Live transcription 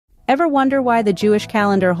Ever wonder why the Jewish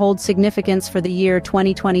calendar holds significance for the year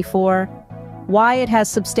 2024? Why it has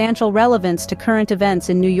substantial relevance to current events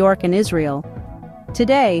in New York and Israel?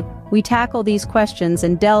 Today, we tackle these questions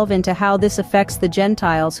and delve into how this affects the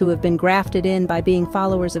Gentiles who have been grafted in by being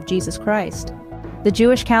followers of Jesus Christ. The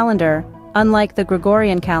Jewish calendar, unlike the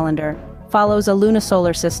Gregorian calendar, follows a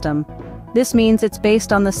lunisolar system. This means it's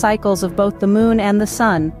based on the cycles of both the moon and the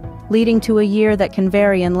sun, leading to a year that can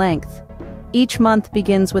vary in length. Each month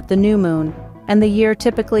begins with the new moon, and the year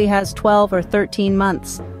typically has 12 or 13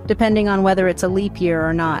 months, depending on whether it's a leap year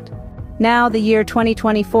or not. Now, the year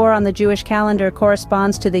 2024 on the Jewish calendar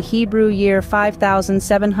corresponds to the Hebrew year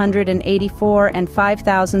 5784 and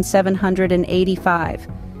 5785.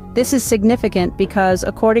 This is significant because,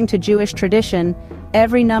 according to Jewish tradition,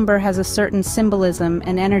 every number has a certain symbolism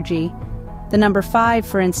and energy. The number 5,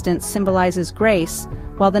 for instance, symbolizes grace,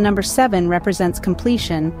 while the number 7 represents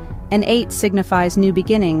completion, and 8 signifies new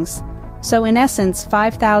beginnings. So in essence,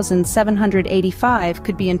 5785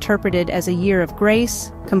 could be interpreted as a year of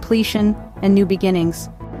grace, completion, and new beginnings.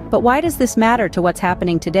 But why does this matter to what's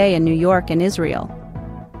happening today in New York and Israel?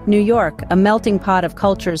 New York, a melting pot of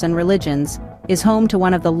cultures and religions, is home to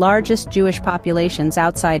one of the largest Jewish populations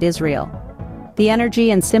outside Israel. The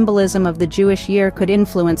energy and symbolism of the Jewish year could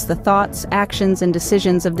influence the thoughts, actions, and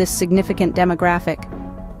decisions of this significant demographic.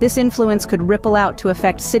 This influence could ripple out to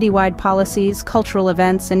affect citywide policies, cultural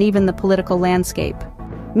events, and even the political landscape.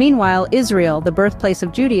 Meanwhile, Israel, the birthplace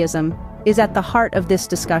of Judaism, is at the heart of this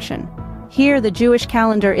discussion. Here, the Jewish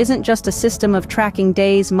calendar isn't just a system of tracking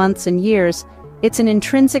days, months, and years. It's an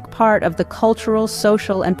intrinsic part of the cultural,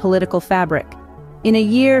 social, and political fabric. In a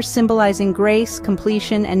year symbolizing grace,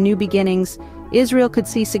 completion, and new beginnings, Israel could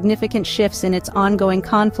see significant shifts in its ongoing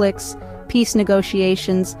conflicts, peace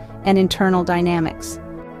negotiations, and internal dynamics.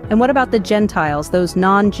 And what about the Gentiles, those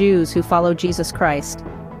non-Jews who follow Jesus Christ?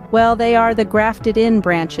 Well, they are the grafted-in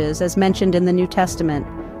branches, as mentioned in the New Testament.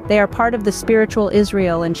 They are part of the spiritual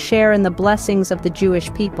Israel and share in the blessings of the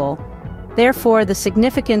Jewish people. Therefore, the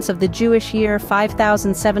significance of the Jewish year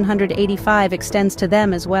 5785 extends to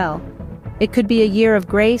them as well. It could be a year of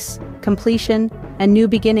grace, completion, and new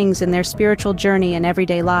beginnings in their spiritual journey and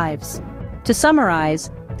everyday lives. To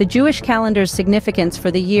summarize, the Jewish calendar's significance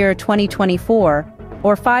for the year 2024,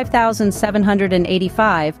 or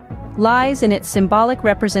 5785, lies in its symbolic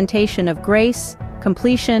representation of grace,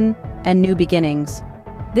 completion, and new beginnings.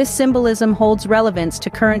 This symbolism holds relevance to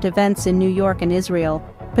current events in New York and Israel,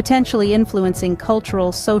 potentially influencing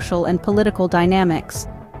cultural, social, and political dynamics.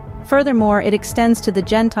 Furthermore, it extends to the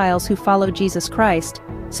Gentiles who follow Jesus Christ,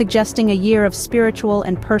 suggesting a year of spiritual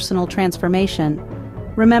and personal transformation.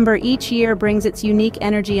 Remember, each year brings its unique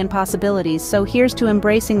energy and possibilities, so here's to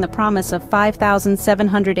embracing the promise of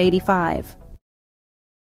 5785.